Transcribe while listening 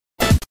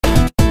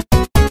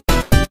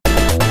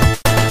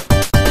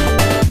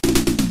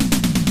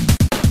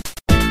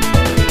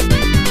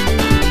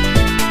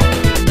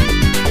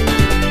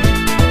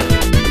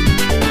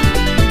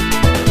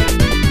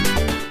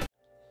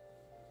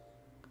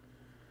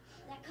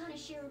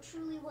Kaneshiro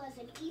truly was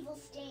an evil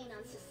stain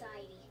on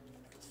society.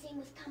 Same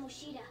with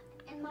Kamoshida,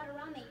 and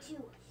Madarame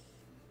too.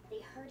 They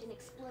hurt and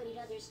exploited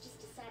others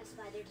just to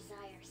satisfy their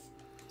desires.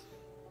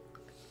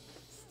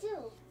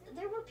 Still,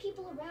 there were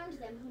people around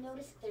them who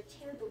noticed their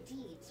terrible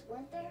deeds,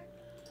 weren't there?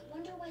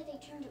 Wonder why they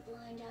turned a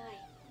blind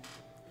eye.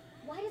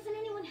 Why doesn't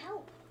anyone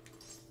help?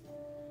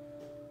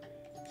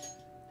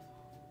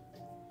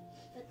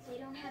 But they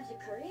don't have the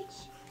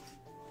courage?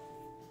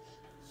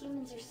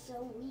 Humans are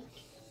so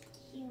weak.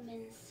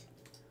 Humans.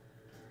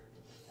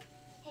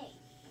 Hey,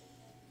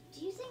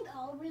 do you think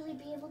I'll really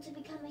be able to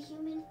become a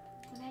human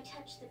when I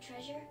touch the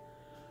treasure?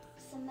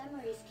 Some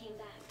memories came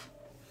back.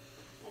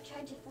 I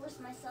tried to force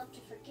myself to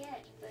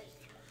forget, but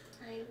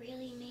I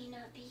really may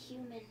not be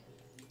human.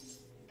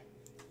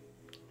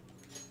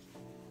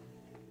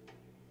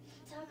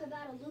 Talk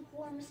about a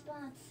lukewarm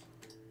response.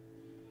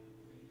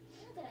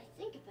 Now that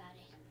I think about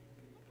it,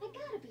 I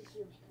gotta be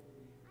human.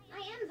 I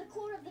am the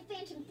core of the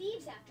Phantom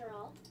Thieves, after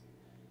all.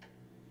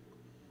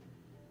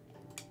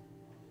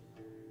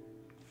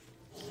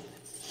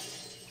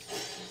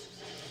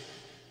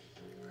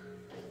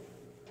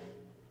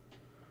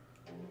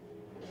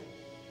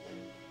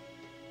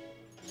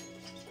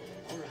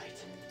 All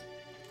right.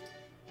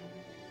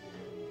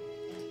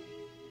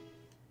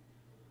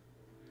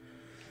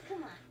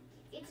 Come on.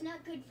 It's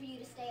not good for you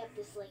to stay up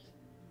this late.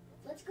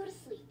 Let's go to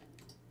sleep.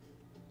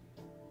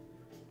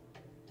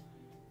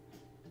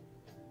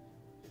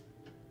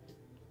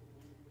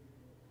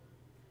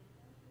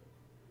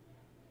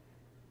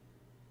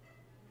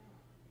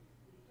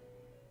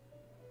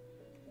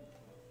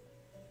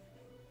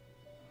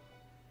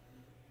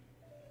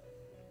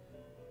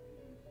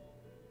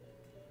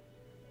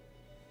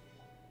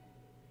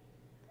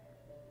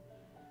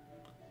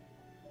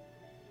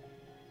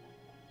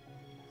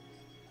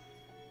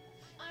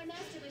 Our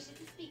master wishes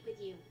to speak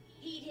with you.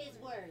 Heed his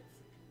words.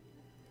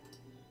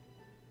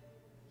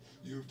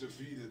 You've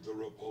defeated the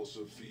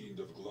repulsive fiend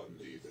of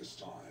gluttony this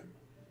time.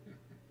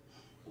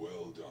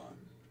 Well done.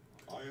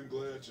 I am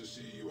glad to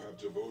see you have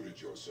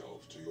devoted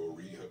yourself to your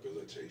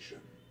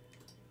rehabilitation.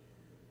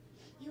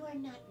 You are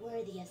not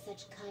worthy of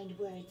such kind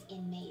words,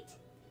 inmate.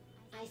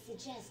 I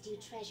suggest you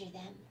treasure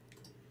them.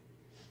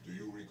 Do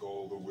you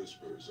recall the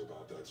whispers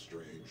about that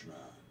strange man?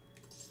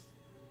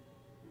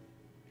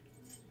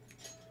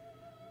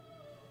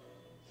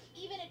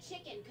 Even a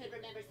chicken could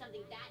remember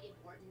something that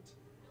important.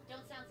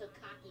 Don't sound so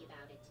cocky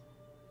about it.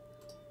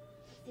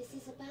 This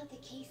is about the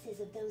cases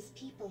of those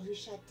people who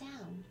shut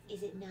down,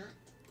 is it not?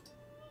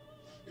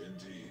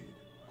 Indeed.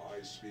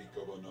 I speak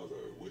of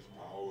another with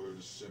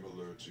powers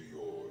similar to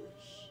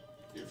yours.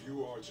 If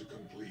you are to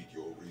complete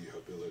your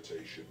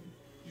rehabilitation,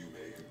 you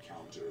may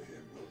encounter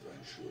him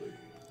eventually.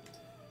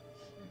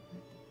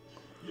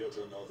 Yet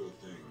another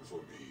thing for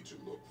me to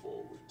look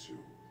forward to.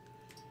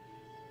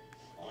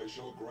 I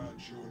shall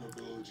grant you an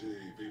ability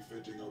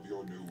befitting of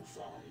your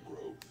newfound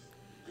growth.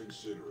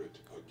 Consider it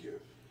a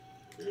gift.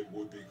 It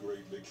would be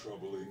greatly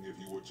troubling if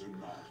you were to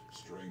not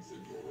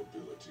strengthen your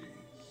abilities.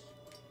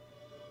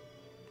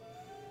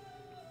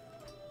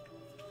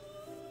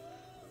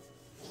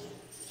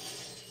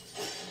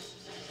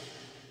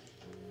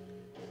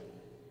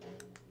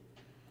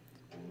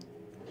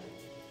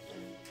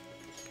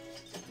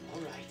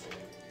 All right.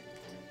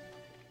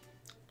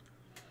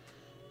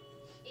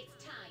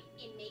 It's time,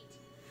 inmate.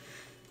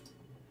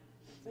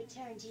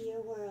 Return to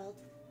your world.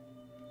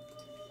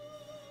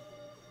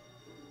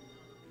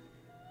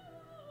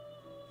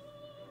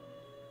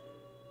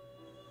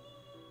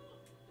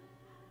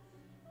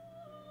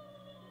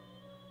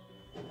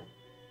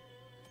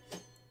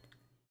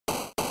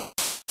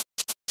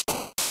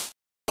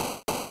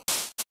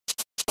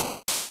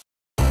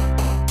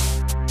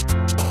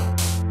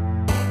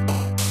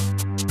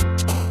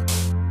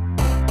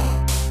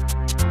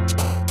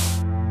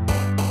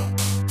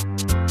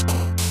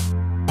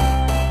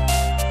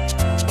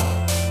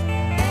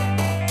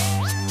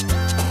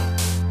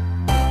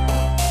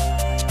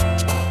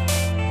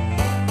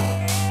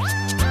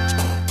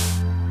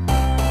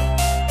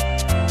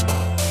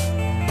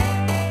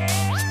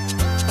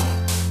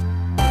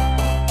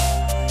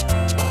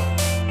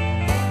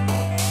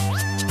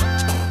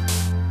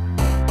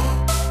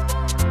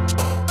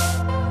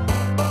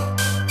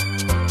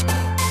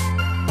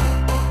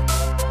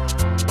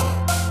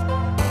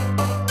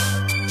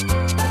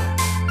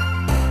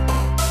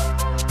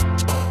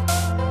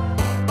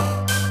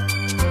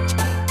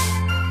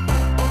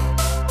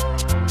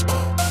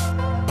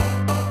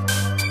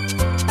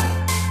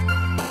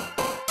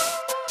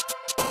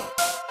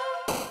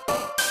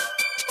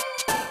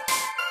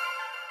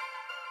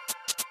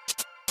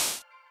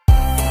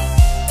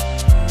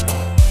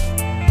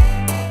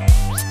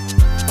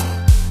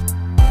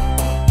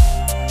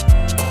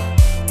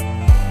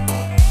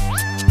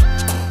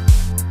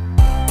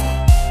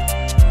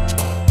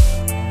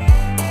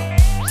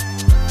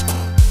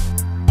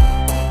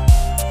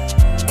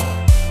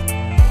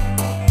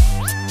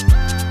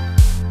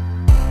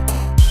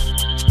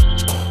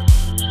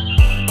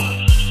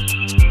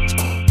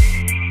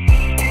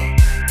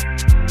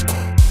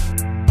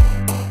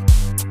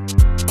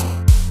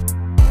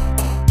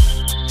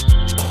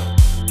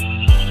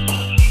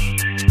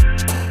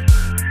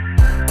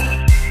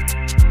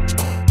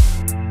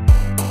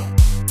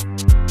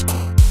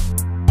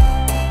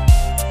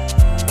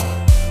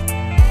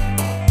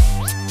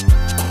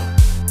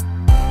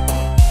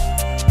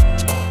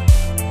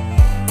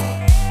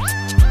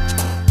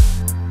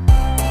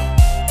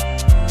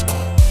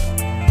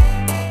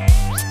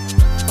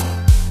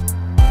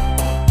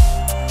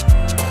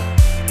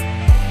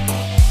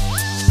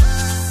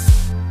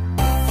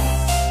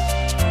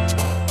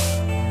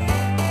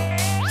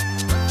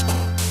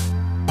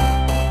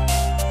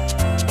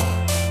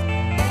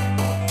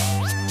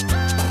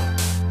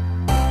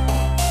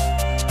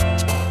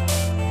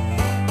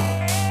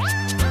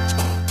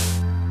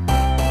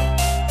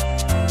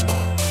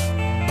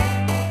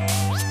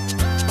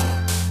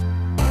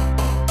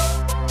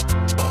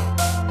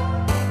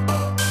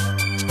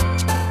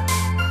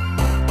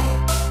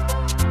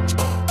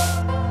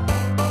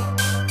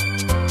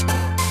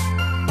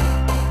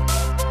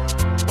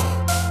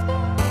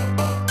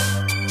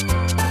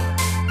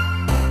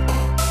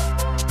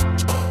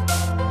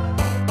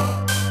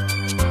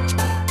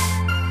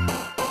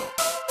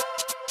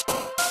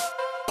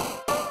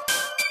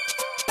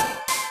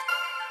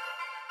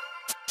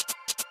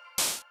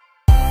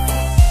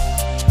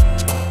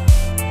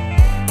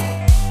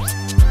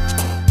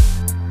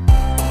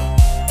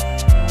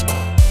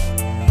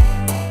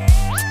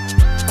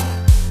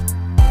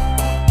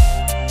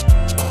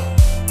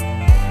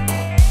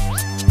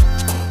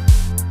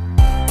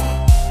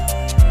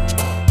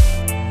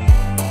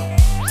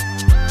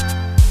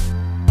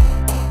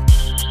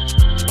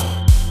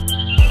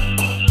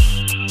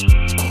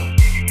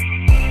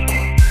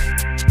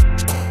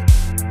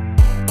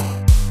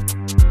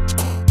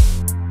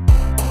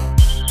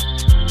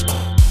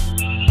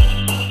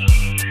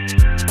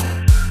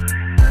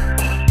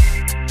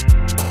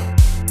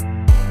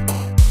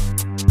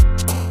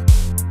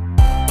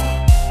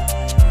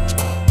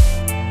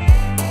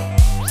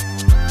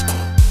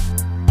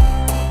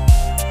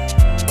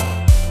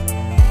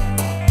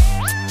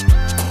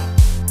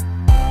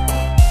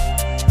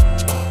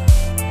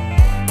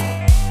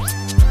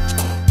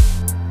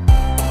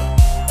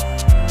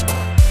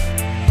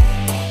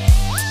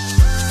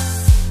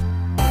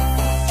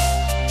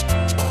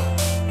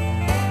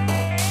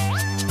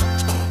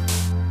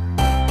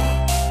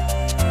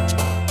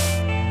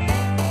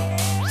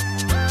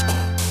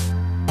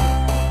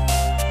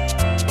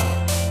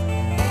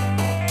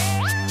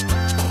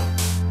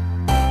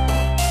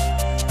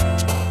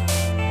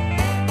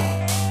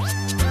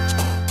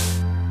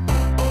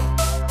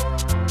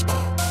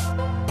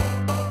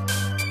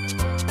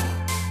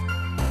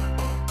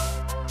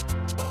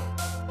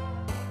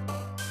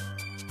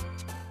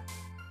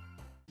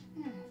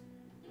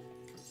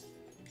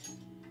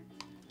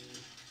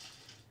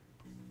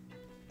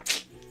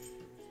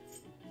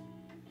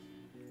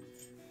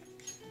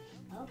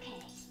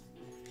 Okay.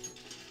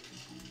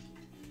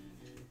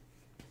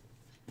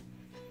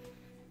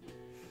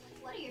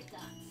 What are your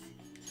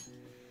thoughts?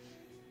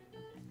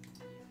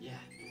 Yeah.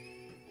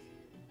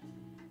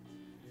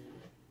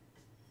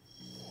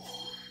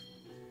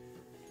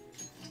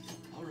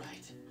 All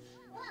right.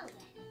 Well then.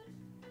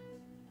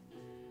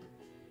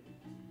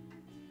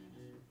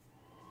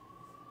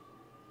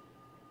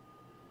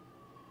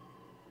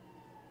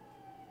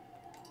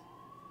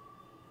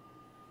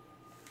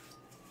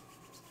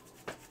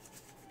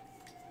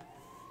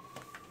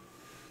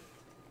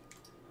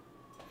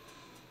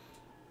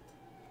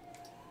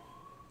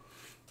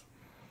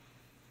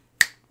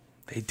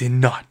 They did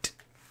not.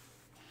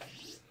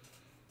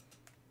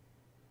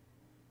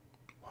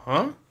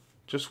 Huh?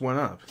 Just went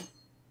up.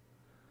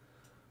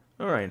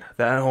 Alright,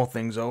 that whole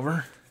thing's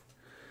over.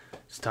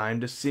 It's time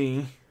to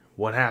see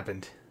what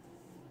happened.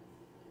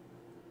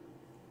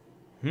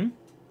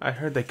 I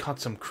heard they caught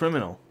some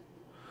criminal.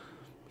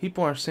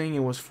 People are saying it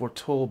was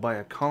foretold by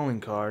a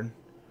calling card.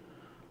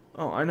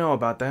 Oh, I know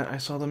about that. I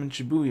saw them in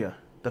Shibuya.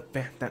 That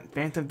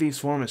Phantom Thieves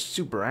forum is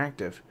super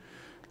active.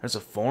 There's a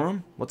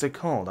forum? What's it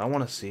called? I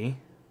want to see.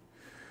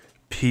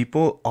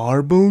 People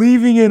are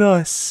believing in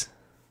us.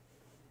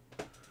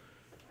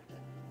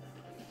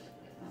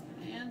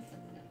 Man.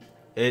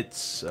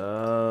 It's,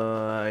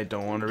 I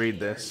don't want to read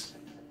this.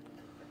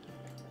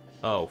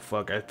 Oh,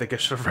 fuck, I think I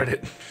should have read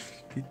it.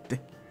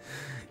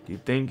 You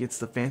think it's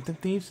the Phantom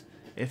Thieves?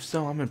 If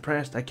so, I'm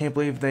impressed. I can't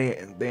believe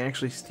they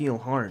actually steal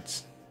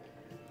hearts.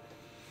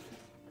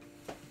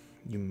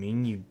 You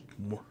mean you...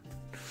 No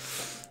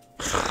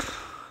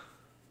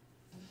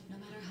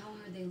matter how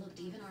hard they looked,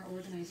 even our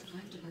organized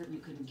crime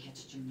department couldn't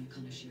catch Junior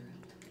Kaneshiro.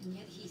 And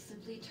yet he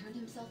simply turned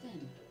himself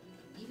in.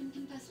 Even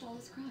confessed all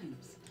his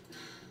crimes.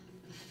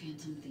 The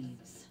Phantom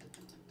Thieves.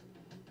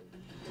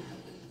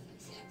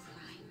 Is it a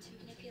crime to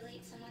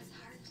manipulate someone's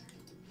heart?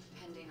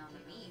 Depending on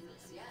the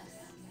means, yes.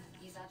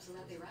 He's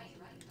absolutely right.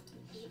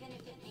 Even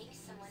if it makes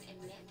someone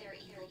admit their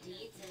evil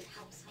deeds and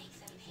helps make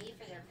them pay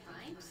for their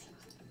crimes?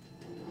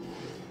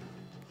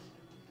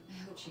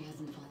 I hope she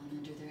hasn't fallen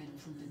under their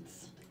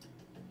influence.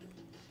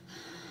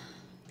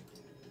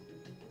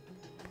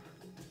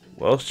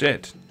 Well,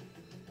 shit.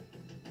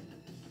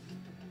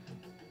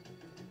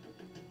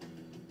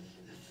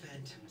 The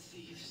Phantom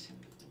Thieves.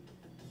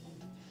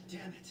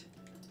 Damn it.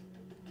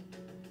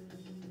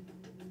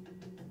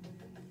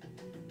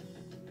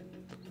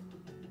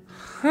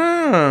 Huh.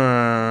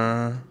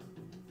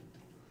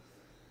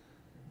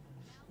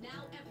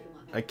 Now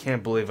everyone. I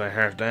can't believe I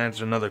have to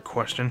answer another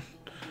question.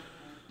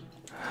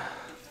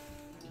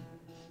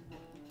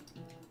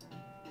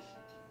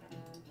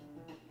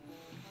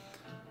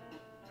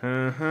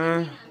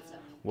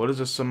 What is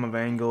the sum of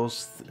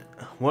angles?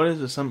 What is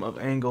the sum of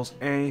angles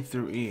A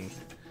through E?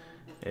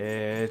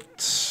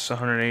 It's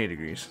 180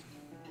 degrees.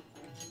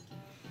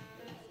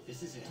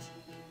 This is it.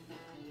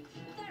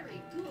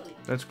 Very good.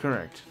 That's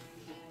correct.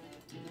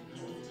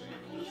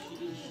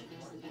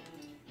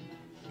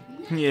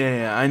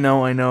 Yeah, I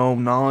know.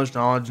 Knowledge.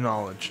 All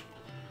right.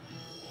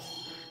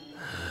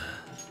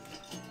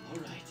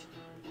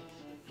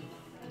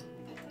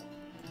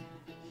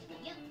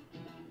 Yep.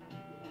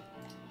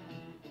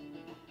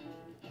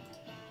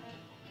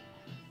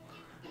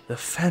 The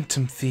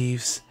Phantom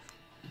Thieves.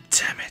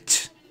 Damn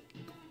it.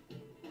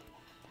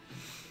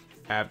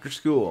 After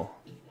school.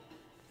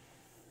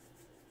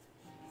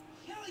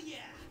 Hell yeah!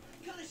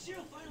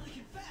 Kaneshiro finally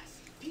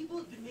confessed! People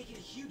have been making a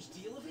huge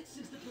deal of it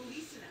since the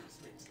police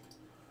announcement.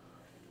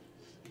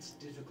 It's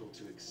difficult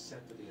to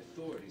accept that the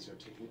authorities are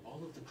taking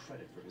all of the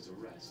credit for his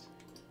arrest.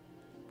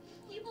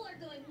 People are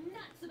going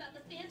nuts about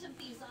the Phantom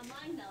Thieves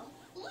online, though.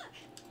 Look!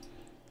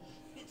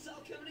 It's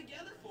all coming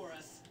together for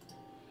us.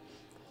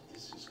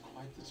 This is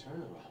quite the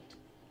turnaround.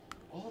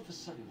 All of a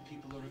sudden,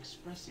 people are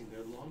expressing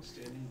their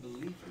long-standing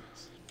belief in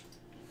us.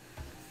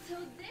 So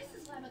this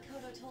is why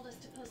Makoto told us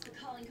to post the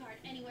calling card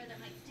anywhere that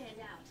might stand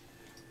out.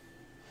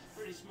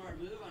 Pretty smart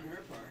move on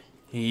her part.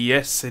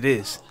 Yes, it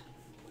is.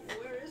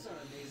 Where is our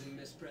amazing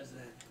Miss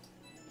President?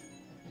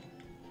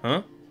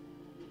 Huh?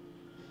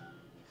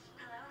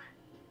 Hello?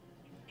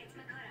 It's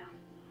Makoto.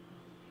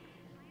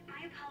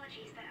 My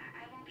apologies, but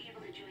I won't be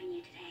able to join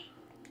you today.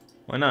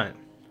 Why not?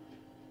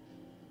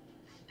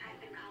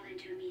 I've been called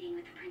into a meeting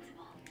with the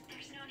principal.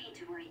 There's no need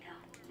to worry, though.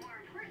 More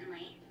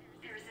importantly,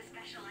 there was a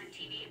special on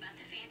TV about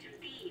the Phantom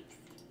Thieves.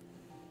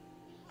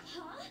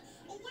 Huh?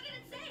 What did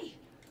it say?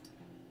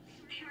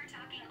 They were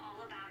talking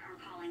all about our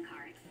calling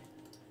cards.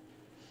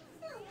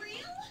 For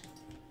real?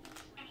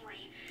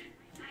 Anyway,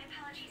 my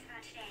apologies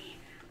about today.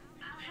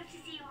 I'll have to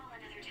see you all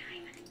another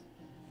time.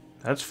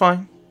 That's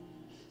fine.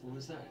 What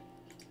was that?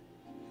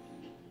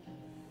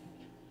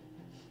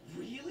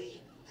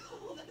 Really?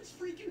 Oh, that's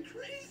freaking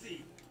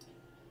crazy!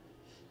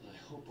 I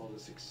hope all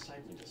this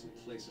excitement doesn't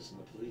place us on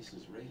the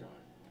police's radar.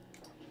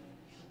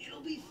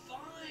 It'll be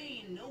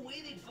fine! No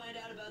way they'd find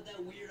out about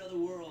that weird other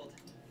world.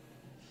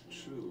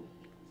 True,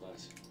 but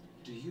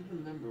do you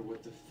remember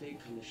what the fake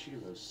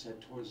Kaneshiro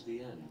said towards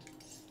the end?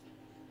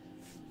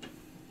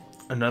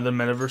 Another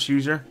metaverse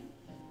user?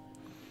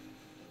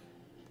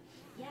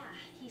 Yeah,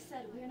 he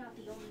said we're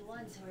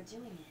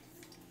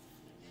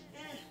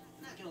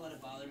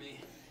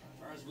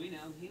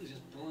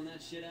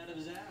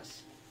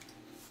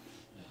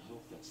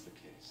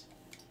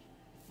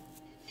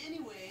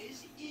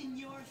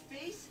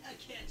briefcase?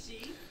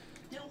 Catchy.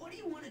 Now, what do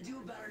you want to do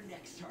about our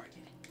next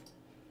target?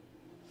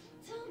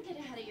 Don't get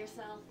ahead of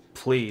yourself.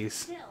 Please.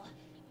 Still,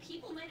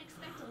 people might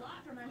expect a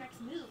lot from our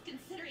next move,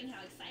 considering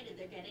how excited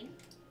they're getting.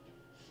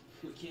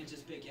 We can't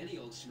just pick any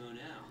old schmo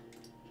now.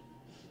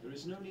 There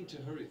is no need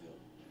to hurry,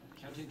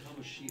 though. Counting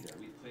Kamoshida,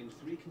 we've claimed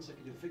 3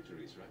 consecutive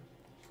victories, right?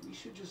 We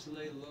should just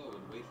lay low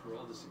and wait for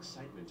all this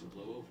excitement to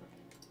blow over.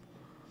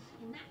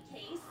 In that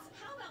case,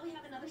 how about we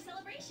have another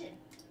celebration?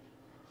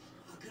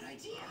 Oh, good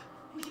idea.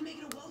 We can make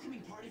it a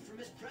welcoming party for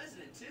Miss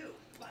President, too.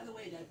 By the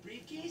way, that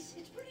briefcase,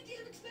 it's pretty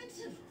damn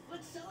expensive.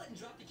 Let's sell it and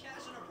drop the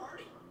cash on our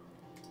party.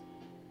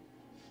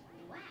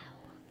 Wow.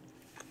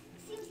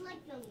 Seems like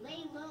the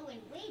lay low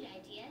and wait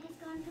idea has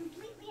gone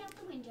completely out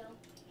the window.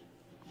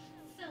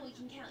 So we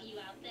can count you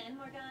out then,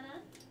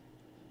 Morgana?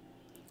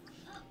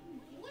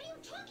 What are you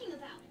talking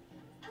about?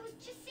 I was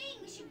just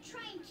saying we should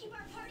try and keep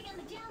our party on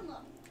the down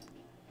low.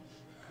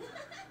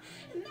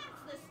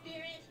 That's the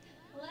spirit.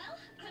 Well,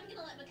 I'm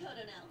gonna let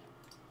Makoto know.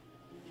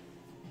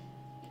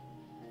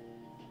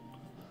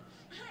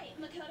 Hi,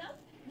 Makoto.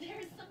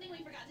 There's something we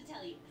forgot to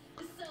tell you.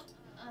 So,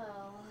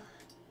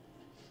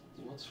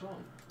 What's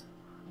wrong?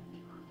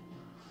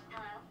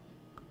 Hello?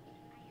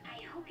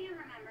 I hope you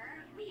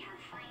remember we have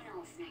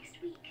finals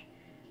next week.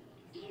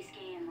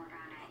 Yusuke and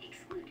Morgana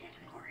excluded,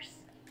 of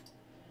course.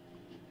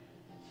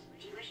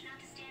 Do you wish not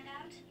to stand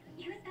out?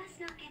 You had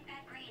best not get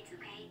bad grades,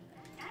 okay?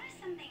 That is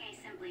something I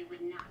simply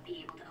would not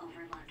be able to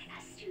overlook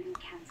as student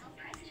council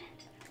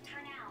president.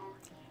 For now,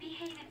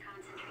 behave and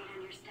concentrate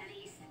on your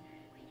studies.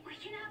 We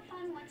can have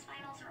fun once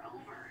finals are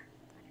over.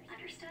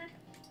 Understood?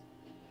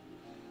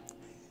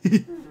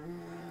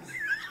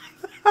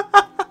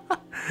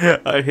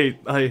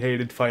 I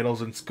hated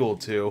finals in school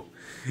too.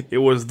 It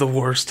was the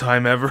worst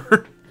time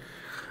ever.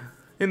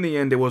 In the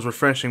end, it was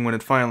refreshing when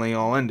it finally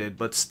all ended,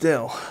 but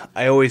still,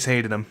 I always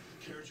hated them.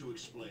 Care to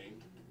explain?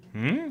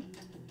 I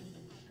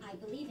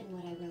believe in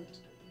what I wrote.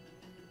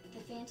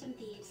 The Phantom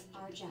Thieves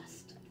are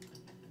just.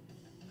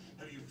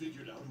 Have you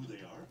figured out who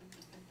they are?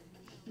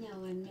 No,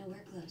 I'm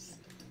nowhere close.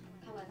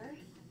 However,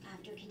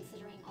 after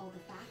considering all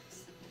the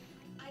facts,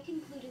 I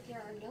concluded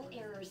there are no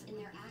errors in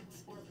their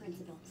acts or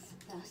principles.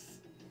 Thus,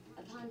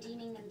 upon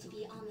deeming them to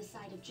be on the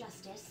side of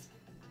justice,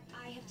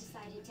 I have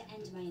decided to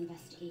end my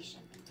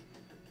investigation.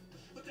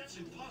 But that's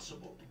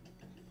impossible.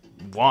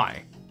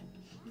 Why?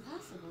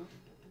 Impossible?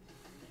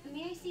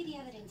 May I see the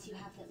evidence you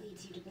have that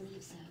leads you to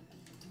believe so?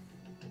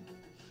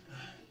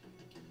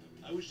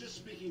 I was just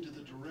speaking to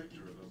the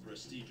director of a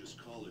prestigious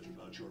college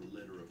about your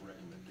letter of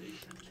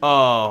recommendation.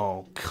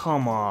 Oh,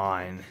 come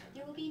on.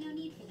 There will be no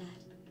need for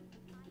that.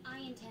 I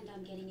intend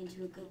on getting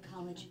into a good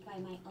college by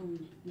my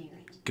own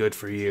merit. Good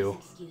for you.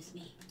 Please excuse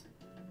me.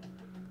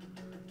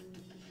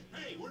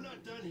 Hey, we're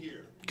not done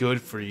here. Good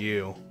for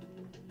you.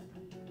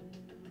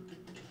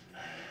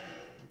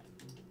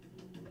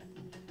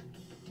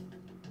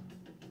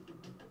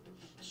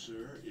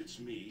 Sir, it's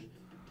me.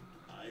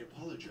 I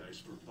apologize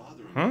for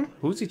bothering you. Huh? like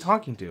Who's he this.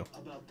 talking to?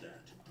 About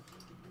that.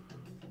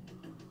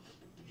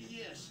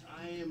 Yes,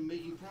 I am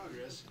making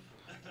progress.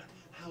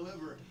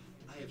 However,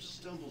 I have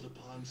stumbled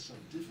upon some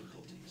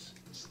difficulties.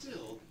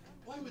 Still,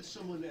 why would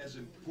someone as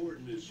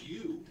important as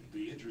you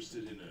be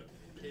interested in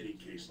a petty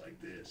case like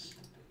this?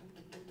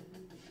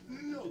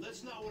 No,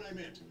 that's not what I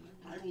meant.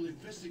 I will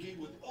investigate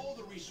with all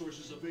the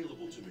resources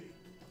available to me.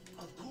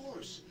 Of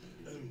course.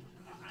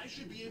 I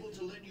should be able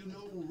to let you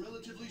know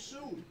relatively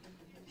soon.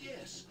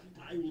 Yes,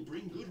 I will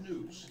bring good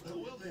news.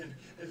 Well then,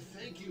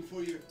 thank you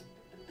for your...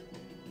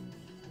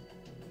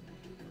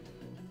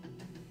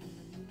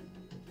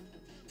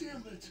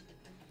 Damn it!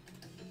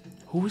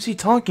 Who is he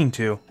talking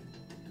to?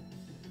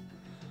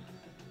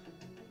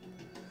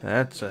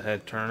 That's a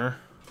head turner.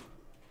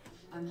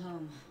 I'm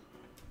home.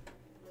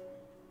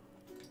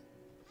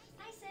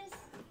 Hi, sis.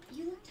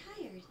 You look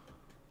tired.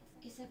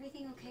 Is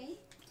everything okay?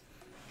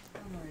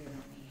 Don't worry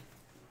about me.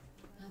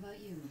 How about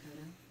you,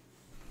 Makoto?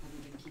 Have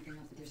you been keeping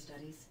up with your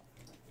studies?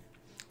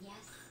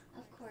 Yes,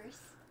 of course.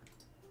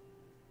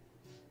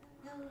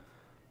 Though,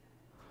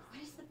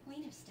 what is the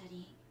point of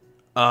studying?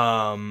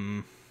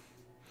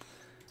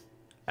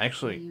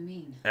 Actually, What do you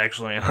mean?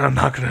 I'm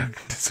not gonna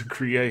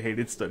disagree. I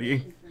hated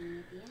studying.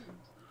 Even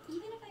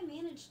if I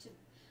manage to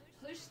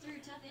push through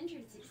tough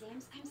entrance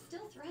exams, I'm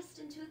still thrust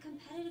into a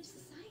competitive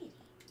society.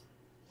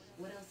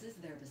 What else is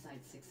there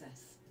besides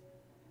success?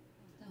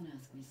 Don't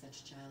ask me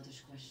such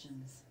childish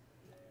questions.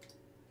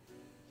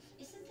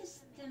 Isn't this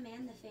the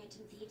man the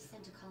Phantom Thieves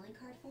sent a calling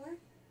card for?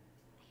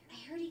 I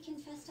heard he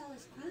confessed all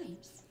his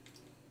crimes.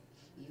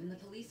 Even the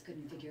police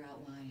couldn't figure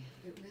out why.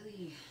 It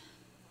really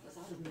was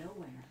out of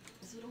nowhere.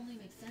 This would only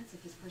make sense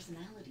if his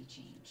personality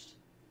changed.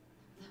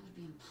 That would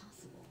be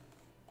impossible.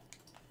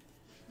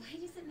 Why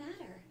does it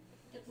matter?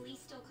 The police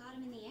still caught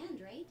him in the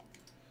end, right?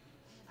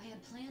 I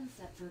had plans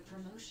set for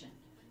promotion,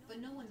 but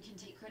no one can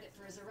take credit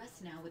for his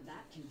arrest now with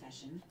that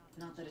confession.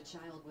 Not that a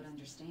child would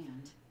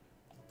understand.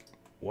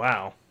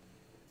 Wow.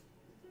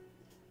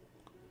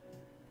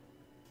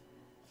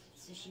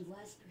 So she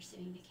was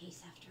pursuing the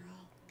case after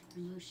all.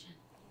 Promotion.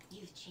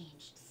 You've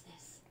changed,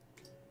 sis.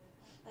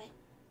 But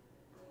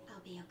I'll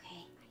I'll be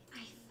okay.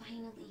 I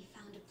finally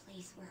found a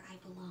place where I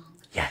belong.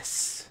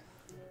 Yes.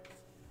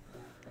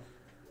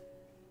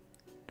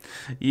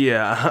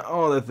 Yeah,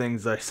 all the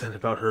things I said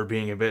about her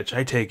being a bitch,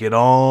 I take it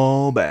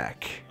all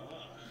back.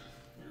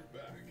 You're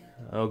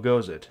back. How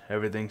goes it?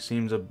 Everything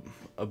seems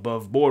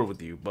above board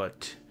with you,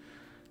 but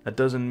that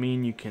doesn't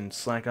mean you can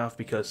slack off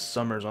because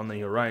summer's on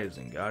the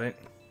horizon, got it?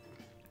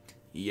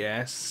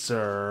 Yes,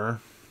 sir.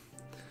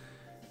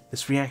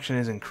 This reaction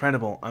is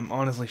incredible. I'm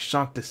honestly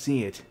shocked to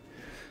see it.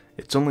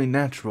 It's only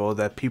natural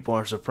that people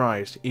are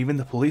surprised. Even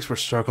the police were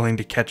struggling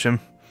to catch him.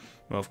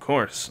 Well, of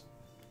course.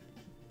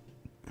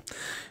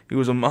 He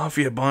was a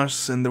mafia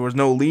boss and there was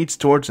no leads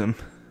towards him.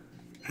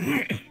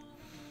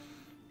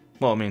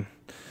 Well, I mean,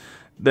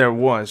 there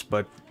was,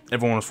 but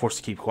everyone was forced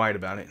to keep quiet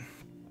about it.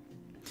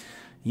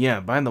 Yeah,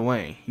 by the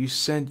way, you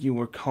said you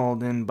were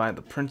called in by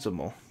the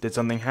principal. Did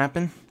something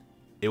happen?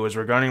 It was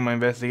regarding my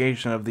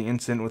investigation of the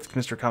incident with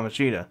Mr.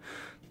 Kaneshiro.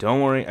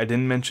 Don't worry, I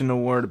didn't mention a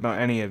word about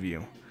any of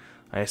you.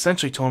 I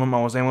essentially told him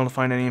I wasn't able to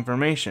find any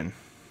information.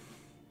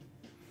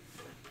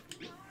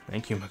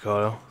 Thank you,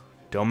 Makoto.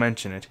 Don't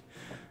mention it.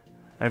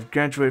 I've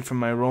graduated from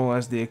my role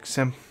as the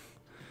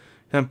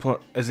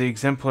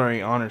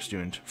exemplary honor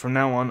student. From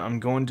now on, I'm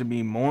going to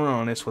be more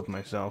honest with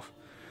myself.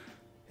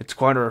 It's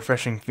quite a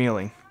refreshing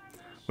feeling.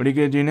 What are you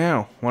going to do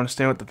now? Want to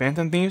stay with the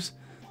Phantom Thieves?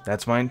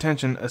 That's my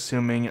intention,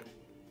 assuming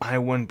I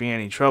wouldn't be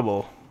any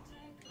trouble.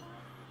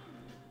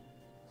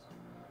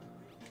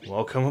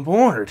 Welcome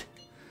aboard!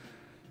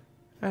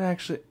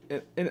 It'd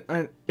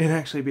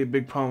actually be a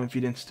big problem if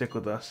you didn't stick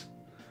with us.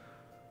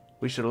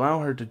 We should allow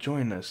her to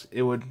join us.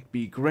 It would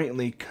be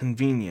greatly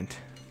convenient.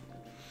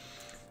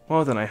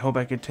 Well then, I hope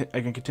I can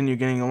continue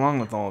getting along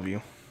with all of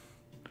you.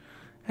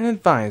 An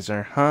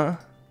advisor, huh?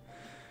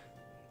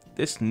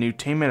 This new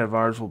teammate of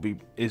ours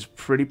is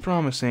pretty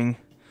promising.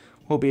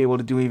 We'll be able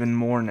to do even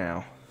more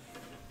now.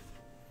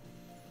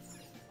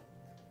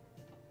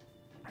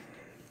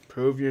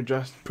 Prove your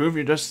justice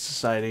to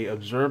society.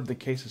 Observe the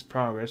case's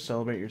progress.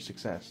 Celebrate your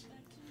success.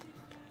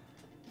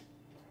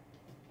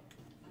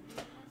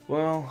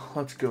 Well,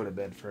 let's go to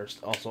bed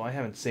first. Also, I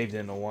haven't saved it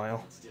in a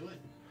while. Let's do it.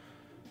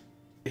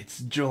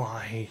 It's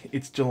July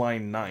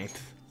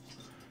 9th.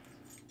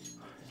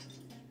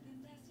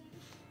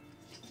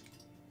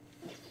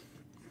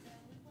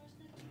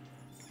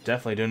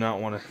 Definitely do not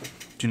want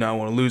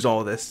to lose all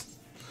of this.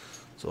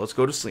 So let's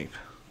go to sleep.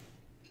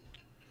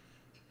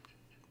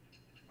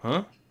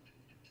 Huh?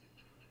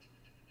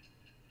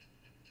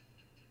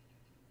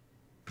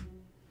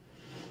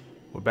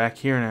 We're back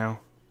here now.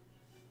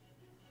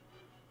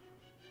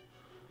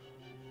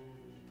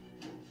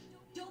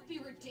 Don't be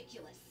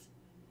ridiculous.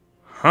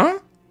 Huh?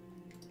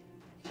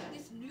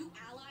 This new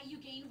ally you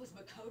gained was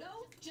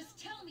Makoto? Just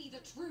tell me the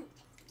truth.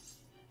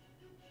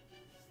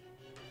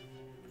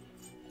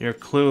 You're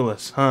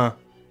clueless, huh?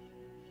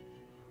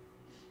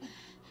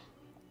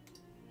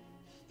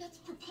 That's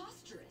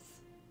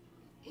preposterous.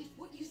 If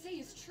what you say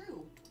is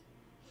true,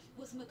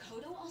 was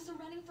Makoto also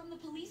running from the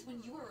police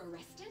when you were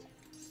arrested?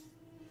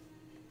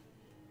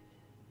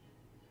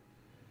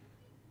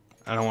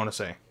 I don't want to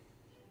say.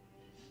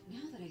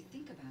 Now that I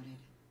think about it,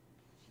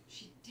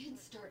 she did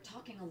start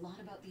talking a lot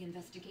about the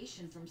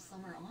investigation from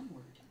summer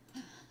onward.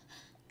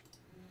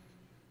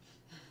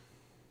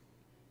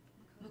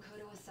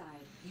 Makoto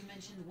aside, you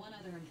mentioned one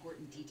other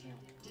important detail.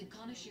 Did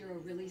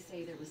Kaneshiro really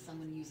say there was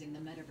someone using the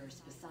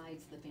metaverse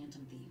besides the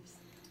Phantom Thieves?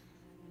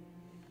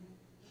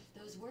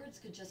 Those words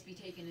could just be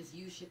taken as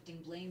you shifting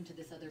blame to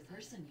this other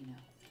person, you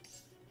know.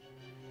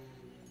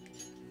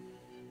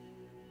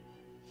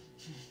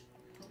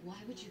 But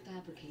why would you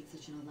fabricate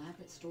such an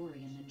elaborate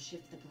story and then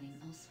shift the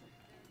blame elsewhere?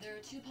 There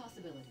are two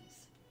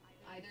possibilities.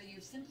 Either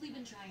you've simply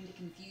been trying to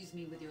confuse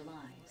me with your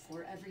lies,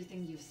 or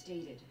everything you've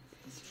stated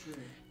is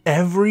true.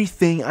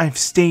 Everything I've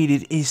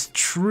stated is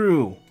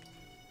true.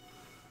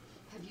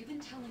 Have you been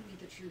telling me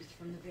the truth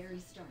from the very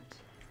start?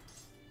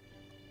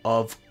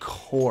 Of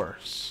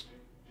course.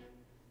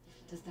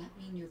 Does that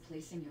mean you're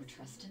placing your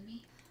trust in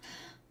me?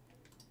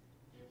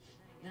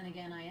 Then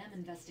again, I am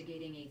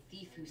investigating a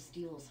thief who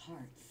steals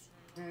hearts.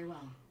 Very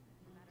well.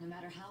 No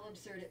matter how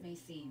absurd it may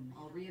seem,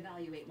 I'll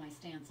reevaluate my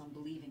stance on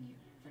believing you,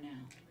 for now.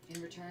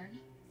 In return,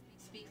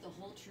 speak the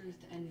whole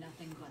truth and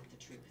nothing but the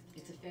truth.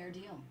 It's a fair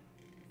deal.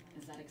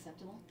 Is that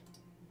acceptable?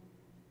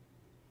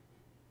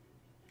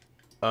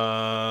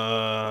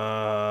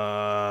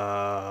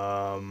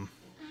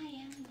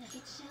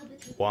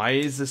 Why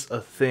is this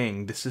a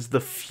thing? This is the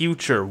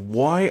future.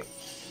 Why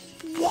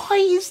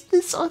is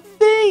this a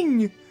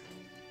thing?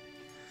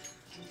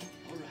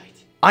 All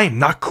right. I am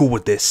not cool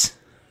with this.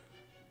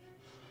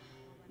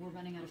 We're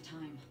running out of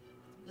time.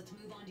 Let's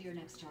move on to your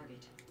next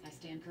target. I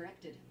stand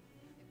corrected.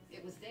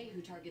 It was they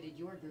who targeted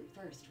your group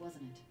first,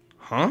 wasn't it?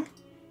 Huh?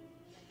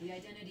 The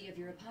identity of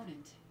your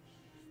opponent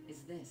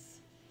is this.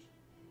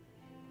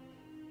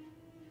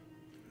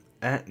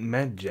 At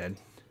MedJed.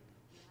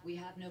 We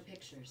have no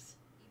pictures.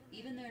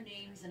 Even their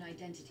names and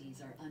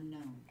identities are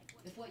unknown.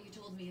 If what you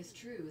told me is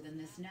true, then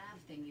this nav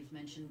thing you've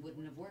mentioned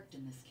wouldn't have worked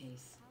in this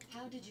case.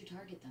 How did you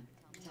target them?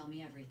 Tell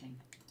me everything.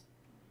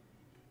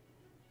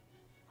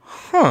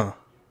 Huh.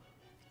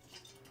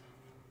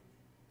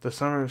 The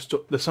summary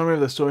of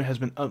the story has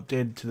been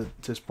updated to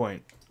this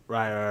point.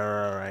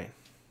 Right.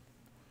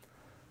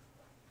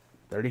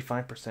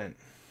 35%.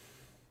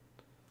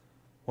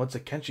 What's a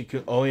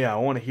Kenshi-kun? Oh yeah, I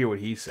want to hear what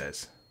he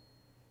says.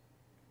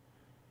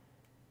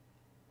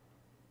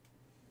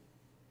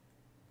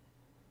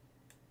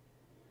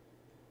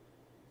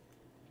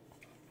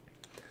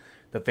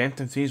 The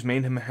Phantom Thieves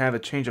made him have a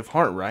change of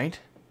heart, right?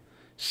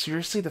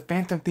 Seriously, the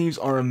Phantom Thieves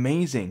are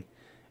amazing.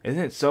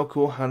 Isn't it so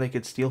cool how they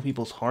could steal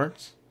people's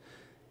hearts?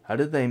 How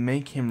did they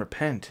make them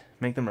repent?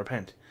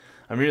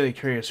 I'm really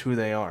curious who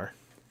they are.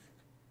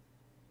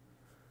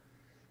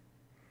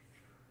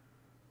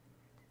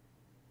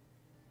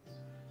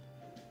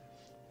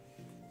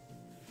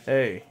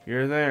 Hey,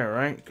 you're there,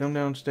 right? Come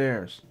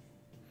downstairs.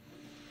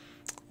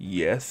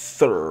 Yes,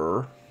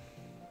 sir.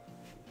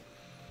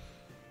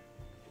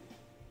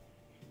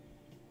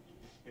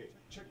 Hey,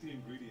 check the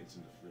ingredients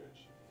in the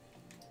fridge.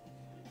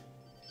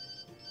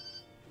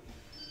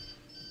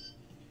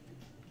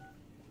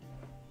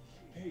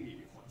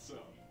 Hey, what's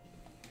up?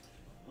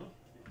 Huh?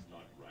 It's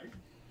not right?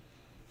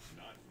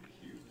 Not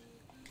cute.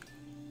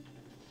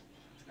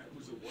 That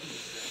was the one that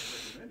Dad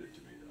recommended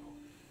to me, though.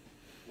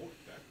 Won't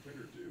that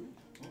printer do?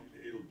 Huh?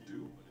 It'll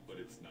do, but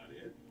it's not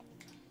it.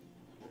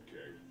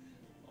 Okay,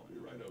 I'll be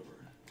right over.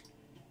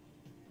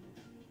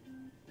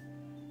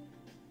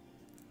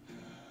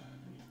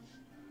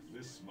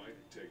 This might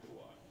take a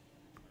while.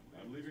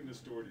 I'm leaving this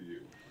door to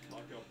you.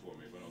 Lock up for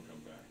me, but I'll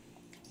come back.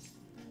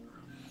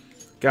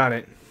 Got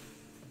it.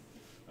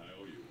 I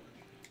owe you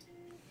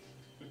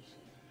one.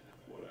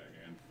 What a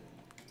handful.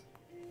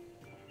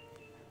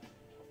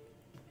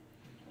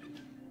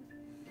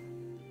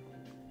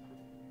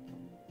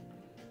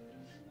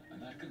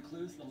 And that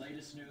concludes the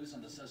latest news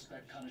on the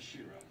suspect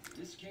Kaneshiro.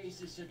 This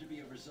case is said to be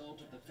a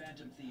result of the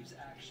Phantom Thieves'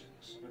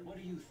 actions. But what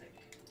do you think?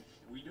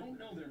 We don't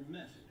know their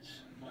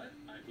methods, but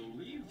I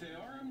believe they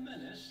are a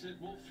menace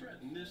that will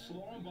threaten this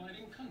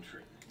law-abiding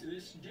country.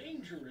 This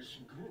dangerous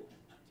group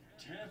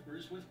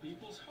tampers with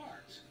people's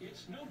hearts.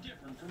 It's no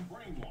different from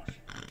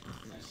brainwashing.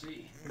 I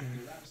see.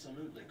 You're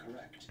absolutely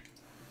correct.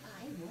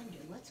 I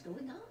wonder what's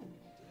going on.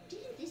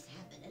 Didn't this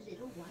happen a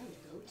little while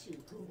ago to,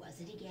 who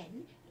was it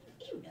again?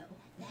 You know,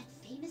 that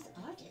famous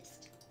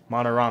artist.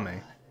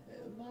 Madarame.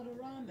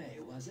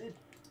 Madarame, was it?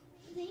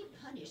 They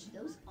punished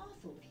those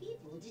awful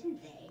people,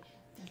 didn't they?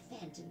 The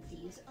Phantom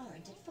Thieves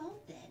aren't at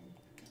fault then.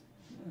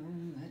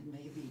 That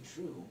may be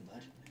true,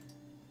 but...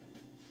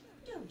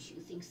 Don't you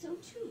think so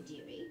too,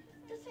 dearie?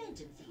 The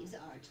Phantom Thieves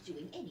aren't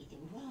doing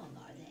anything wrong,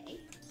 are they?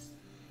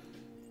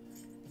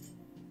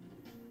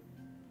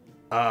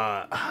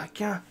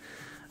 Yeah.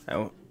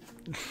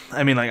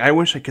 I mean, like, I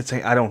wish I could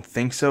say I don't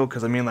think so,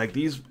 because, I mean, like,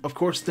 these, of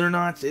course, they're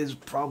not, is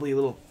probably a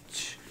little,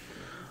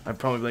 I'm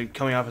probably, like,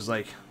 coming off as,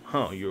 like,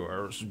 oh, you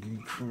are,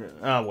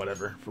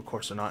 whatever, of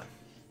course they're not.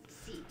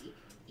 See,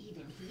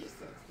 even he says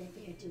that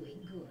they're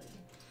doing good.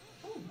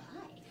 Oh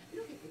my,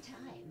 look at the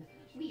time.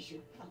 We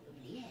should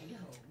probably head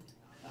home.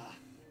 Ah,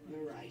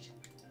 you're right.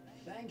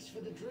 Thanks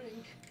for the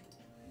drink.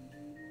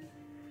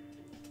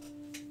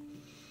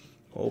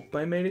 Hope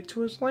I made it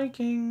to his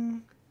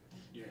liking.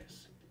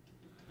 Yes.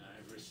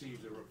 I've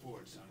received the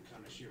reports on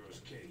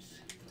Kaneshiro's case.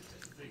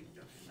 To think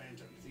the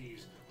Phantom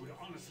Thieves would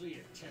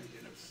honestly attempt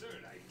an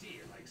absurd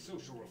idea like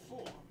social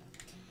reform.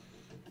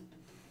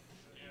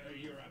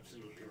 You're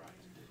absolutely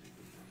right.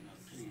 I'm not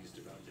pleased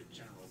about the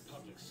general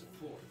public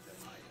support of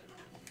them either.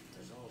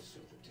 There's also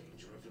the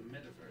danger of the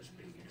metaverse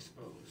being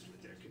exposed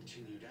with their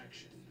continued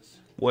actions.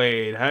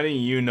 Wait, how do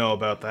you know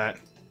about that?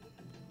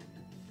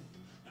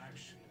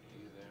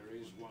 Actually, there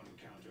is one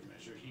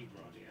countermeasure he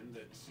brought in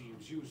that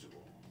seems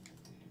usable.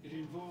 It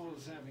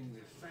involves having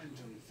the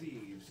Phantom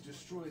Thieves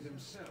destroy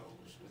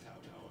themselves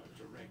without our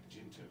direct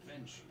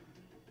intervention.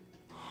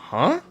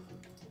 Huh?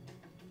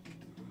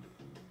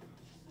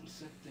 We'll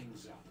set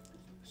things up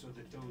so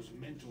that those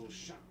mental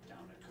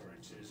shutdown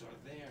occurrences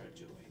are their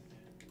doing.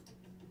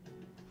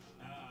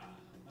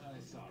 I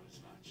thought as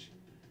much.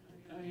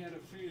 I had a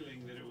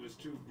feeling that it was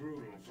too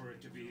brutal for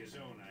it to be his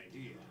own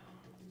idea.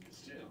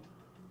 Still,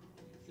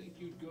 think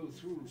you'd go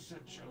through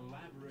such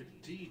elaborate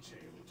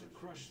detail to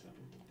crush them?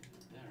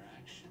 Their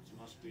actions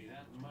must be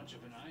that much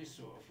of an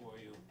eyesore for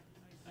you.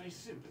 I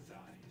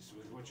sympathize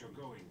with what you're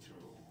going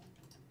through.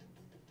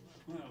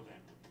 Well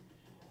then,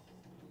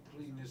 we'll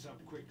clean this up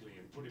quickly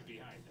and put it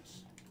behind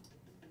us.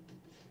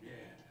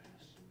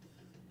 Yes,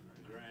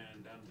 a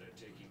grand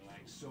undertaking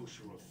like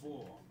social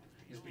reform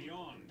is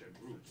beyond a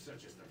group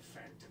such as the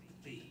Phantom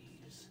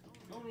Thieves.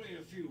 Only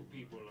a few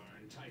people are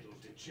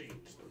entitled to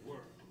change the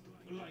world,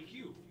 like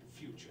you,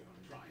 future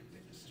Prime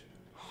Minister.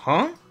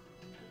 Huh?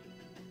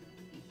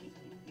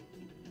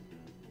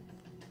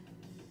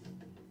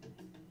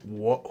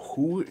 What?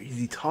 Who is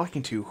he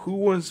talking to? Who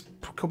was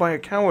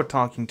Kobayakawa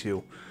talking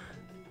to?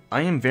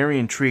 I am very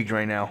intrigued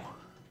right now.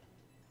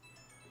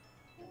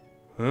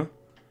 Huh?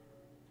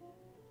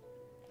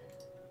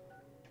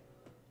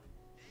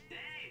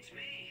 Hey, it's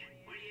me.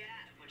 Where you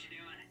at? What you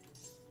doing?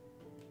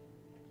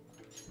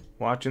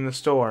 Watching the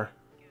store.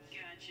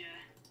 Gotcha.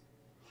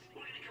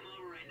 We're gonna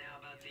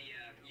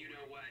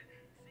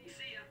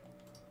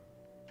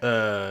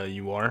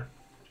You are?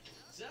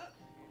 What's up?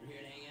 We're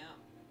here to hang out.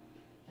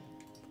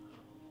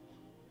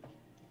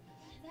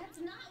 That's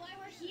not why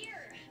we're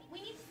here.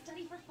 We need to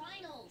study for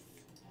finals.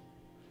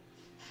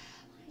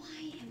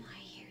 Why am I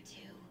here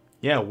too?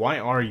 Yeah, why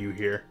are you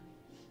here?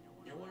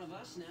 You're one of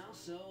us now,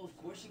 so of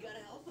course you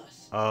gotta help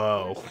us. Oh.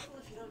 You're in trouble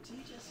if you don't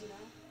teach us, you know.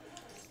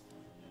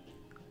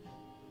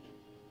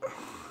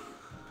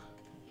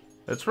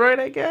 That's right,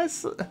 I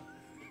guess.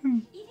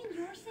 Even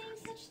you're saying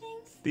such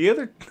things? The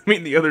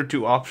other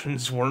two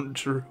options weren't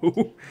true.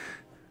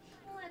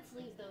 Let's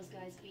leave those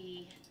guys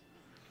be.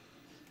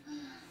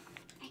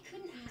 I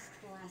couldn't ask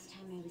the last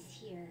time I was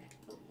here,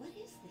 but what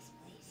is this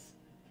place?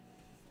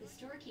 The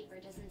storekeeper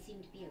doesn't seem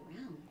to be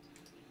around.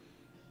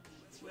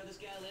 It's where this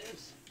guy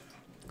lives.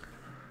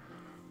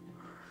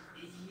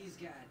 He's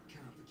got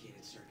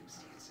complicated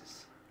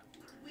circumstances.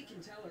 We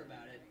can tell her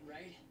about it,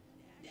 right?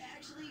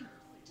 Actually,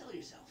 tell her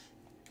yourself.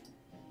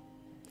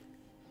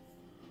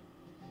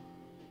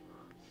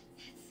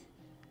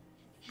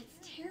 It's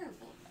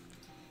terrible.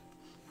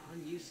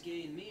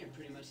 Yusuke and me are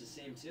pretty much the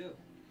same too.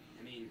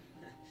 I mean,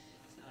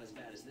 it's not as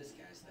bad as this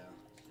guy's though.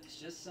 It's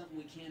just something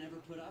we can't ever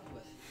put up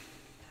with.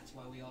 That's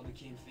why we all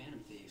became Phantom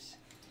Thieves.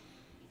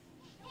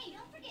 Hey,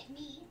 don't forget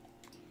me.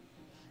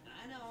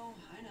 I know.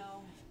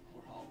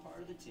 We're all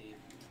part of the team.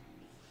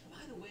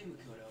 By the way,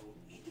 Makoto,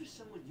 ain't there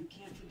someone you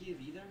can't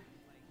forgive either?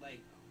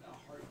 Like, a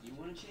heart you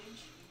want to change?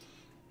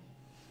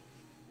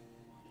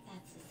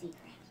 That's a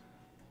secret.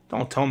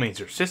 Don't tell me it's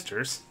your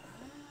sisters. Ah,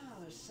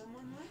 there's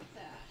someone like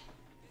that.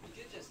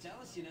 You could just tell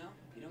us, you know.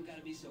 You don't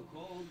gotta be so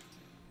cold.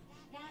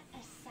 That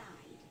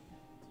aside,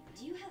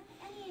 do you have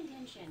any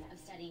intention of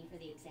studying for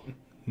the exam?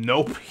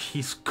 Nope,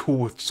 he's cool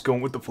with just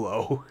going with the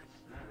flow.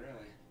 Not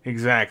really.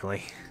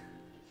 Exactly.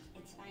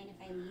 It's fine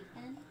if I leave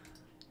then?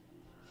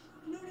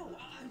 No,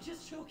 I'm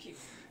just joking.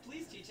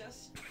 Please teach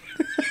us.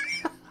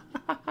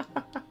 What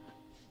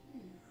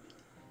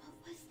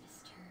was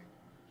this term?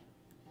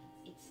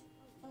 It's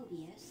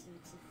phobia, so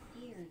it's a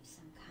fear of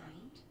some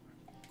kind.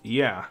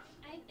 Yeah.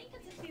 I think it's a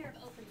fear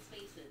of open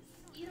spaces.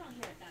 You don't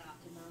hear it that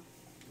often,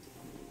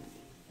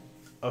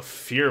 though. A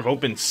fear of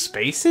open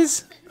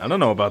spaces? I don't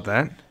know about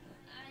that. I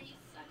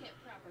suck at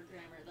proper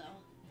grammar, though.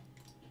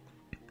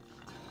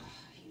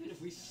 Even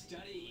if we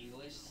study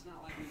English, it's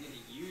not like we're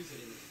gonna use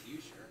it in the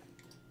future.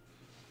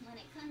 When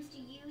it comes to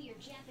you, your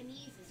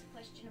Japanese is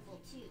questionable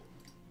too.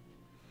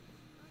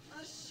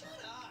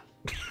 Shut up!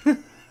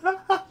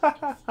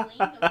 Explain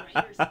the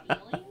writer's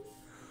feelings?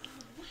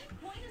 What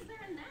point is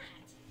there in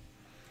that?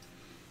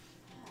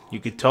 You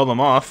could tell them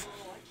off.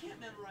 Oh, I can't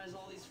memorize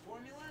all these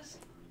formulas.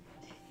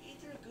 Ain't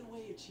there a good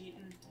way of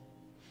cheating?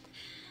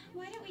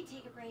 Why don't we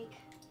take a break?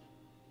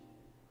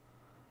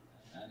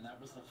 And that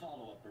was the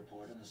follow-up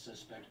report on the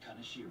suspect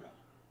Kaneshiro.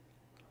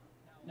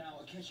 Now,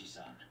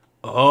 Akechi-san,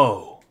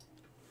 Oh.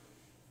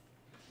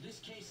 this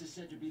case is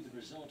said to be the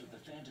result of the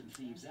Phantom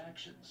Thieves'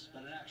 actions,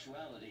 but in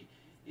actuality,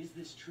 is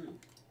this true?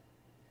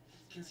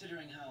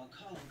 Considering how a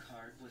calling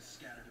card was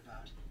scattered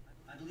about,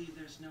 I believe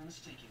there's no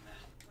mistaking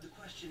that. The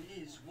question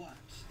is what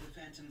the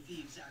Phantom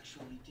Thieves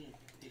actually did.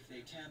 If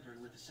they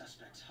tampered with the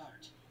suspect's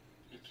heart,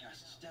 it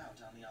casts doubt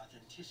on the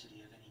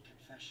authenticity of any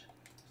confession.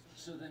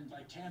 So then,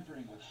 by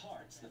tampering with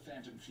hearts, the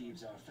Phantom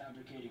Thieves are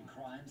fabricating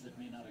crimes that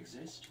may not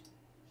exist?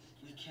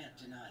 We can't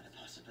deny the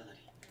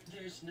possibility.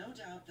 There's no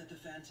doubt that the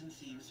Phantom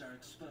Thieves are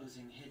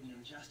exposing hidden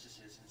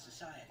injustices in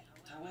society.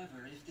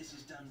 However, if this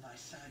is done by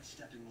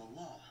sidestepping the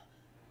law,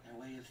 their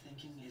way of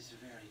thinking is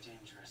very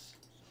dangerous.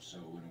 So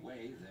in a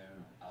way,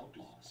 they're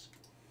outlaws.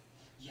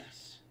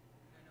 Yes.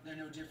 They're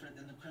no different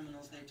than the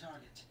criminals they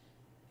target.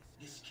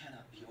 This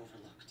cannot be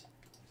overlooked.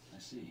 I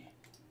see.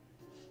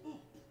 Oh,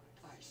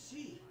 I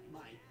see.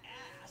 My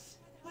ass.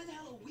 Why the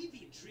hell are we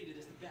being treated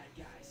as the bad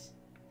guys?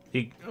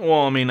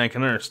 Well, I mean, I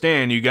can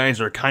understand. You guys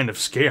are kind of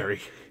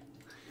scary.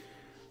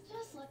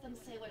 Just let them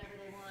say whatever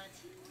they want.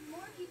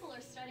 More people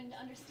are starting to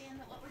understand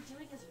that what we're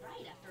doing is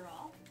right, after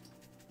all.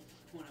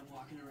 When I'm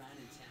walking around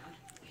in town,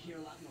 I hear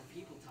a lot more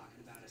people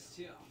talking about us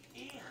too.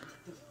 And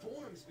the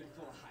forum's been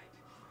full of hype.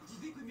 Do you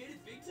think we made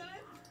it big time?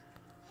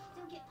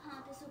 Don't get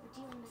pompous over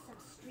dealing with some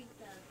street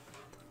thug.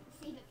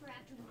 Save it for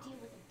after we deal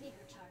with a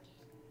bigger target.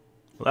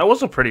 Well, that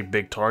was a pretty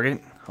big target.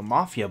 A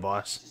mafia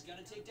boss. Just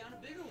gotta take down a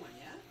bigger one,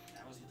 yeah?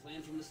 That was the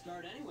plan from the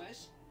start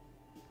anyways.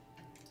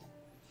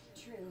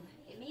 True.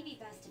 It may be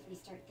best if we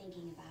start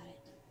thinking about it.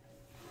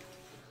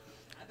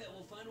 I bet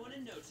we'll find one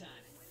in no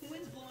time. The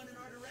wind's blowing in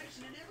our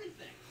direction and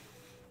everything.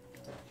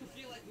 I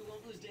feel like we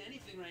won't lose to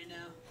anything right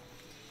now.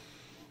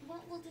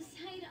 Well, we'll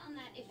decide on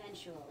that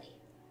eventually.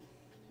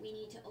 We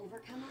need to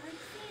overcome our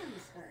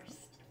exams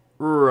first.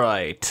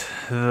 Right.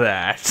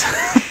 That.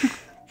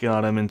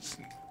 God, I'm in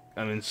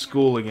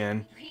school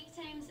again. Break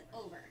time's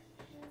over.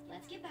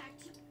 Let's get back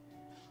to...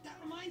 That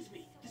reminds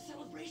me, the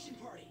celebration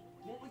party.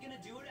 Weren't we gonna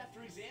do it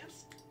after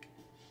exams?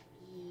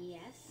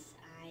 Yes,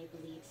 I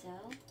believe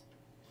so.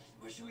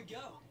 Where should we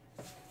go?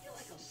 I feel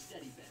like I'll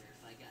study better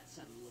if I got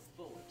something to look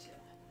forward to.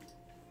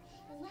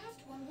 The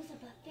last one was a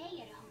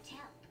buffet at a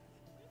hotel.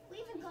 We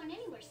haven't gone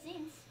anywhere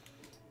since.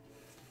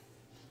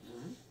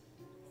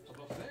 A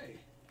buffet?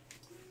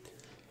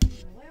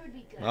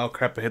 Oh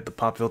crap, I hit the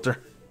pop filter.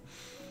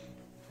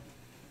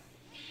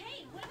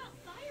 Hey, what about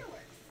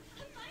fireworks?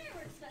 A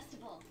fireworks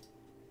festival.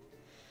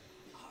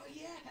 Oh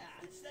yeah,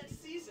 it's that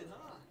season,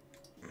 huh?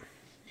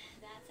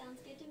 That sounds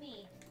good to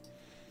me.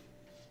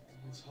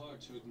 It's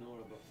hard to ignore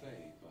a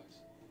buffet, but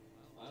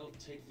I'll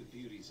take the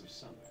beauties of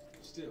summer.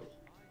 Still,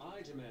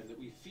 I demand that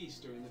we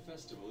feast during the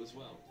festival as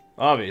well.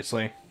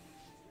 Obviously.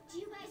 Do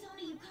you guys own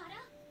a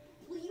yukata?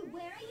 Will you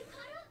wear a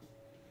yukata?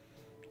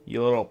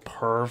 You little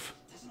perv.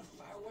 Doesn't a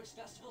fireworks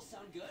festival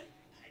sound good?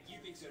 You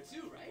think so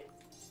too, right?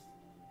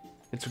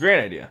 It's a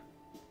great idea.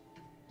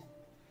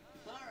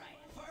 Alright,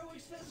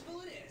 fireworks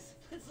festival it is.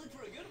 Let's look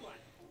for a good one.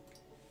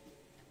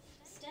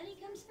 Study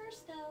comes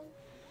first, though.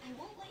 I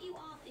won't let you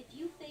off if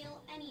you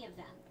fail any of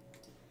them.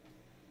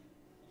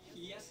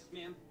 Yes,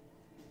 ma'am.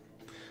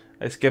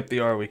 I skipped the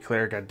Are We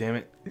Clear,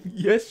 goddammit.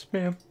 Yes,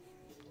 ma'am.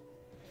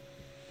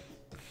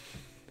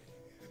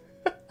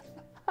 Alright,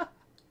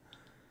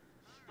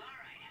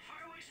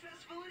 fireworks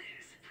festival it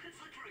is. Let's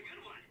look for a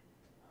good one.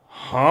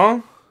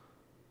 Huh?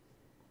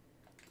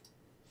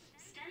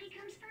 Study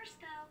comes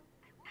first, though.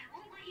 I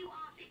won't let you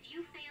off if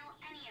you fail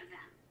any of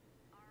them.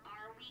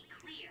 Are we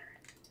clear?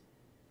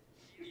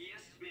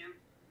 Yes, ma'am.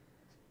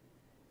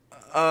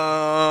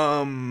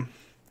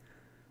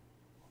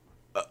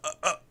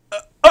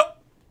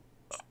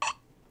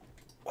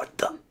 What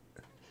the?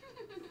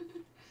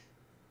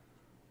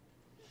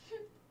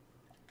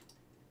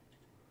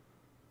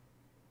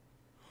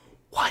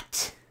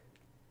 What?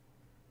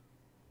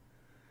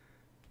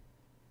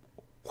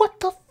 What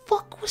the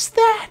fuck was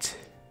that?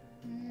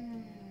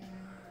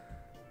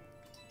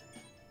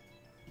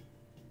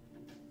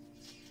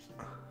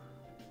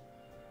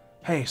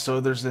 Hey, so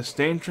there's this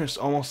dangerous,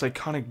 almost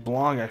iconic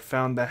blog I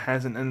found that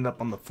hasn't ended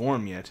up on the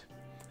forum yet.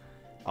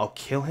 I'll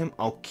kill him,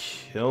 I'll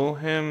kill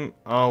him,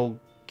 I'll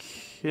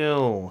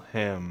kill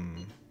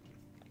him.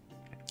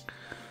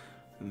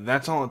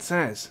 That's all it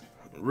says.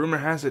 Rumor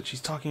has it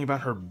she's talking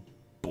about her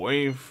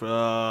boyfriend.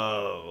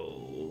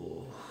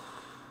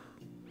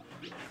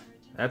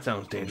 That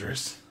sounds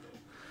dangerous.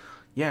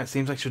 Yeah, it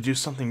seems like she'll do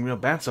something real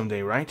bad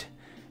someday, right?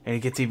 And it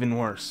gets even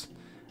worse.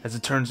 As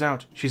it turns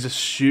out, she's a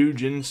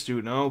Shujin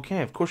student.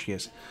 Okay, of course she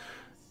is.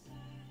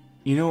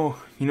 You know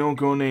a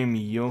girl named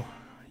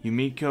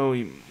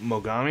Yumiko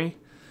Mogami?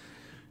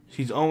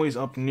 She's always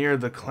up near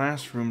the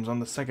classrooms on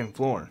the second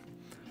floor.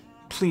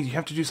 Please, you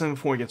have to do something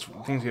before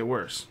things get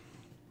worse.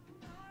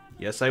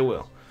 Yes, I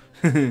will.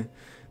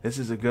 This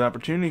is a good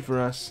opportunity for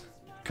us.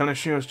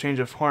 Kaneshiro's change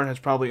of heart has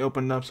probably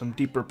opened up some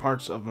deeper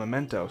parts of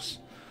Mementos.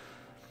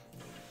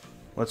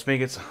 Let's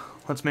make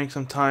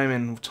some time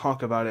and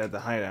talk about it at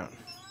the hideout.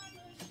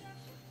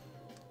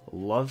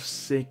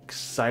 Lovesick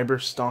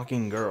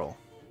cyber-stalking girl.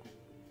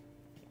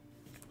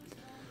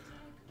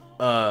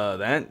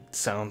 That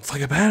sounds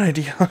like a bad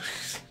idea.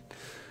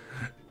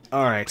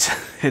 Alright,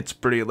 it's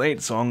pretty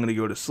late, so I'm gonna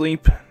go to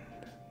sleep.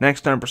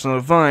 Next time,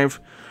 Persona 5,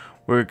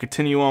 we're gonna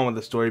continue on with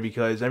the story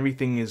because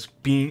everything is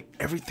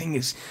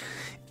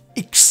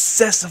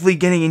excessively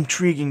getting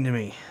intriguing to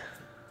me.